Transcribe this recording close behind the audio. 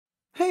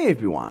Hey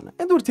everyone,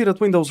 Edward here at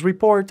Windows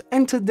Report,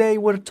 and today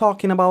we're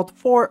talking about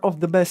 4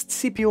 of the best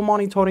CPU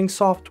monitoring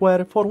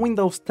software for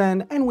Windows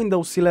 10 and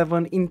Windows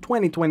 11 in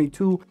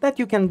 2022 that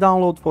you can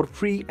download for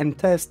free and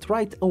test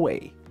right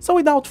away. So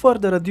without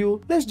further ado,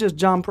 let's just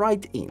jump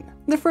right in.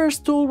 The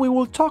first tool we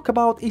will talk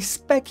about is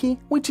Speccy,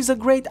 which is a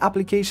great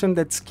application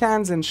that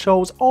scans and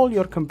shows all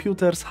your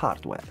computer's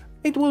hardware.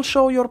 It will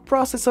show your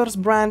processor's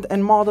brand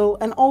and model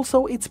and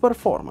also its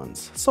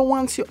performance. So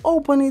once you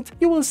open it,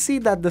 you will see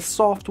that the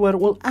software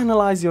will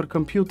analyze your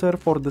computer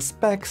for the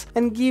specs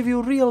and give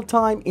you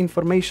real-time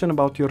information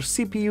about your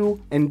CPU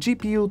and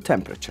GPU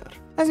temperature.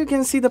 As you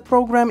can see, the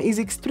program is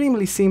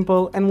extremely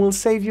simple and will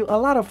save you a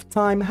lot of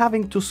time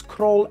having to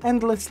scroll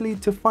endlessly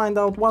to find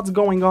out what's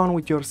going on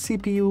with your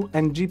CPU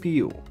and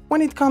GPU.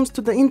 When it comes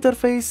to the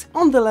interface,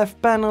 on the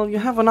left panel you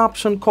have an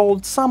option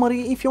called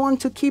Summary if you want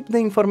to keep the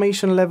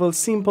information level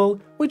simple,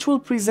 which will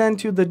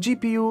present you the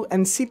GPU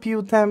and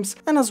CPU temps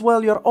and as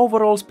well your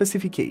overall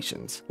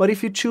specifications. But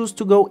if you choose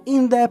to go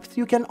in depth,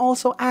 you can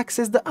also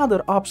access the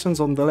other options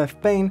on the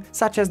left pane,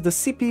 such as the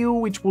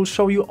CPU, which will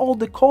show you all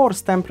the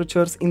core's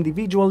temperatures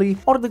individually,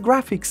 or the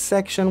graphics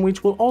section,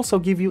 which will also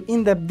give you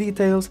in-depth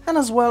details, and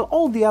as well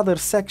all the other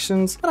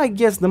sections, but I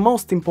guess the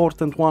most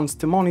important ones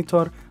to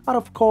monitor are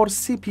of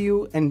course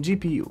CPU and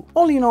GPU.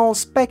 All in all,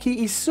 Speccy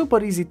is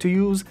super easy to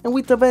use, and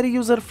with a very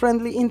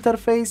user-friendly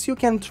interface you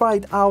can try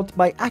it out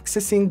by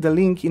accessing the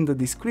link in the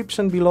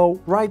description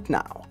below right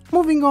now.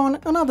 Moving on,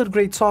 another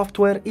great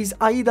software is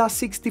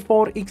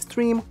AIDA64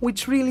 Extreme,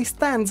 which really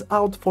stands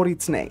out for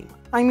its name.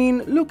 I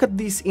mean, look at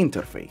this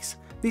interface.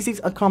 This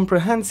is a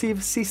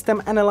comprehensive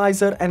system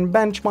analyzer and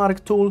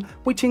benchmark tool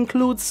which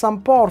includes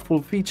some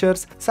powerful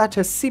features such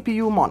as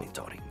CPU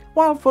monitoring.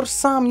 While for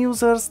some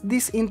users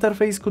this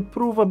interface could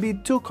prove a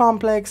bit too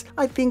complex,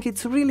 I think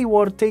it's really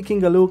worth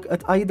taking a look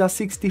at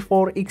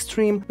AIDA64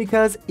 Extreme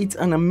because it's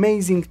an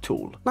amazing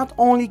tool. Not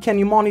only can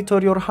you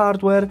monitor your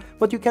hardware,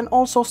 but you can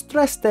also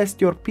stress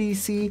test your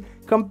PC,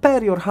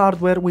 compare your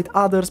hardware with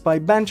others by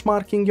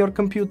benchmarking your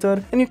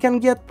computer, and you can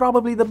get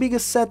probably the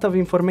biggest set of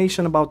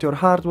information about your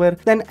hardware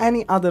than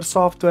any other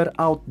software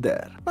out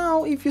there.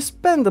 Now, if you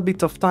spend a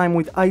bit of time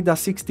with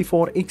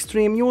AIDA64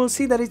 Extreme, you will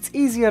see that it's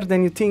easier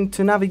than you think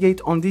to navigate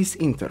on this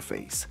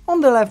interface.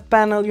 On the left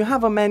panel, you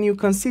have a menu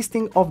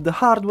consisting of the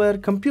hardware,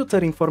 computer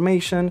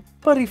information,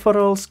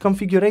 peripherals,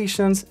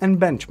 configurations, and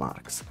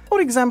benchmarks.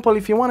 For example,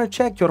 if you want to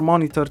check your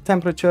monitor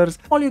temperatures,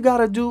 all you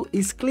gotta do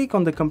is click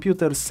on the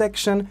computer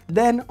section,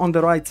 then on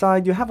the right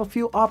side you have a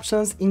few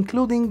options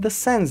including the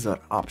sensor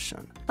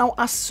option. Now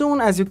as soon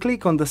as you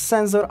click on the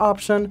sensor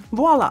option,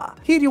 voila!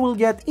 Here you will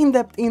get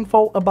in-depth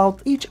info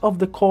about each of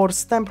the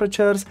core's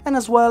temperatures and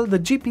as well the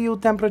GPU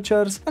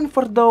temperatures, and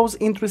for those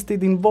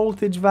interested in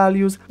voltage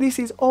values, this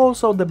is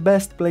also the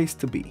best place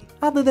to be.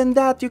 Other than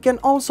that, you can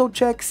also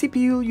check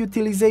CPU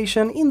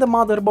utilization in the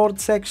motherboard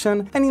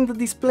section, and in the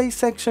display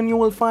section you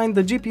will find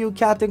the GPU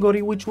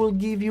category, which will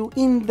give you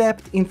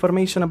in-depth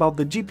information about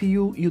the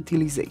GPU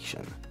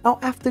utilization. Now,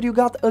 after you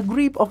got a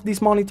grip of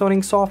this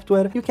monitoring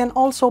software, you can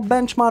also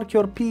benchmark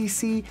your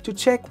PC to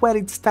check where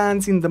it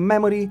stands in the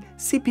memory,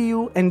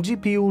 CPU and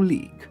GPU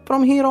league.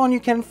 From here on, you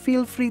can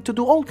feel free to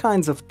do all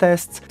kinds of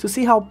tests to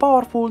see how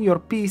powerful your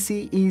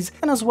PC is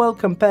and as well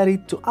compare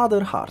it to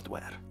other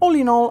hardware. All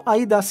in all,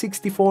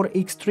 AIDA64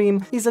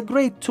 Extreme is a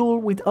great tool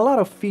with a lot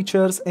of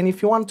features, and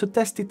if you want to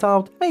test it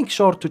out, make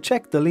sure to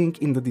check the link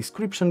in the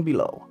description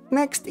below.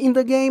 Next in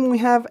the game we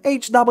have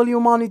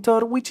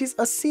HWMonitor, which is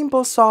a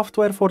simple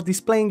software for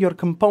displaying your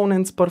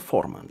components'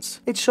 performance.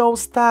 It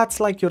shows stats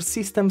like your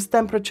system's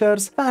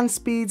temperatures, fan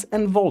speeds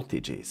and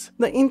voltages.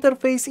 The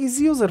interface is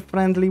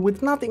user-friendly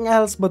with nothing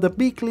else but a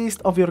big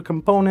list of your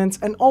components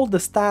and all the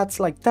stats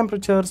like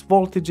temperatures,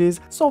 voltages,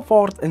 so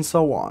forth and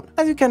so on.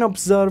 As you can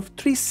observe,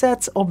 3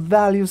 sets of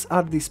values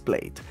are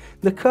displayed: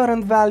 the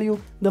current value,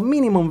 the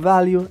minimum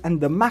value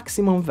and the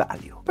maximum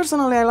value.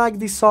 Personally, I like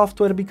this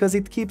software because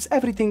it keeps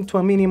everything to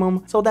a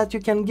minimum so that you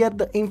can get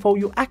the info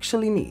you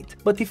actually need.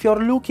 But if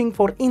you're looking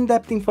for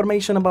in-depth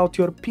information about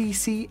your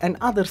PC and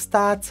other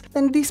stats,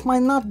 then this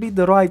might not be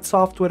the right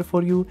software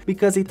for you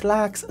because it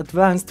lacks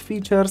advanced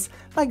features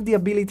like the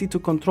ability to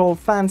control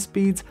fan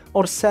speeds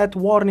or set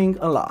warning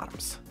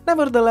alarms.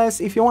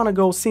 Nevertheless, if you want to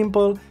go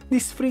simple,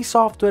 this free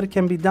software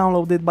can be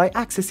downloaded by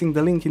accessing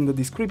the link in the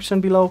description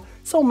below,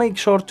 so make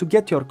sure to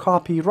get your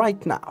copy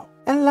right now.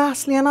 And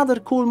lastly, another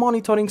cool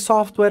monitoring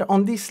software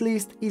on this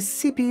list is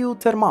CPU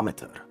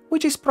Thermometer,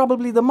 which is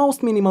probably the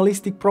most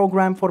minimalistic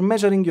program for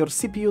measuring your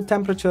CPU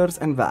temperatures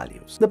and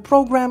values. The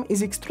program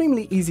is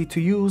extremely easy to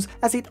use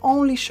as it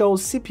only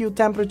shows CPU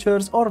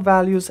temperatures or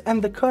values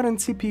and the current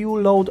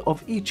CPU load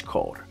of each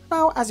core.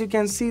 Now, as you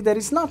can see, there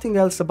is nothing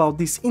else about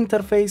this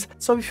interface,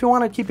 so if you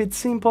want to keep it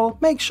simple,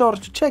 make sure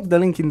to check the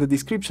link in the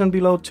description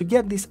below to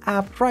get this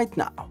app right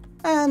now.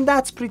 And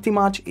that's pretty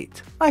much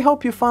it. I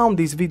hope you found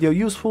this video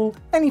useful,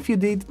 and if you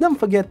did, don't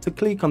forget to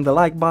click on the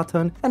like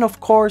button and of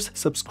course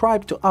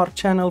subscribe to our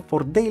channel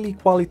for daily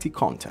quality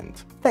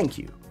content. Thank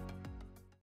you.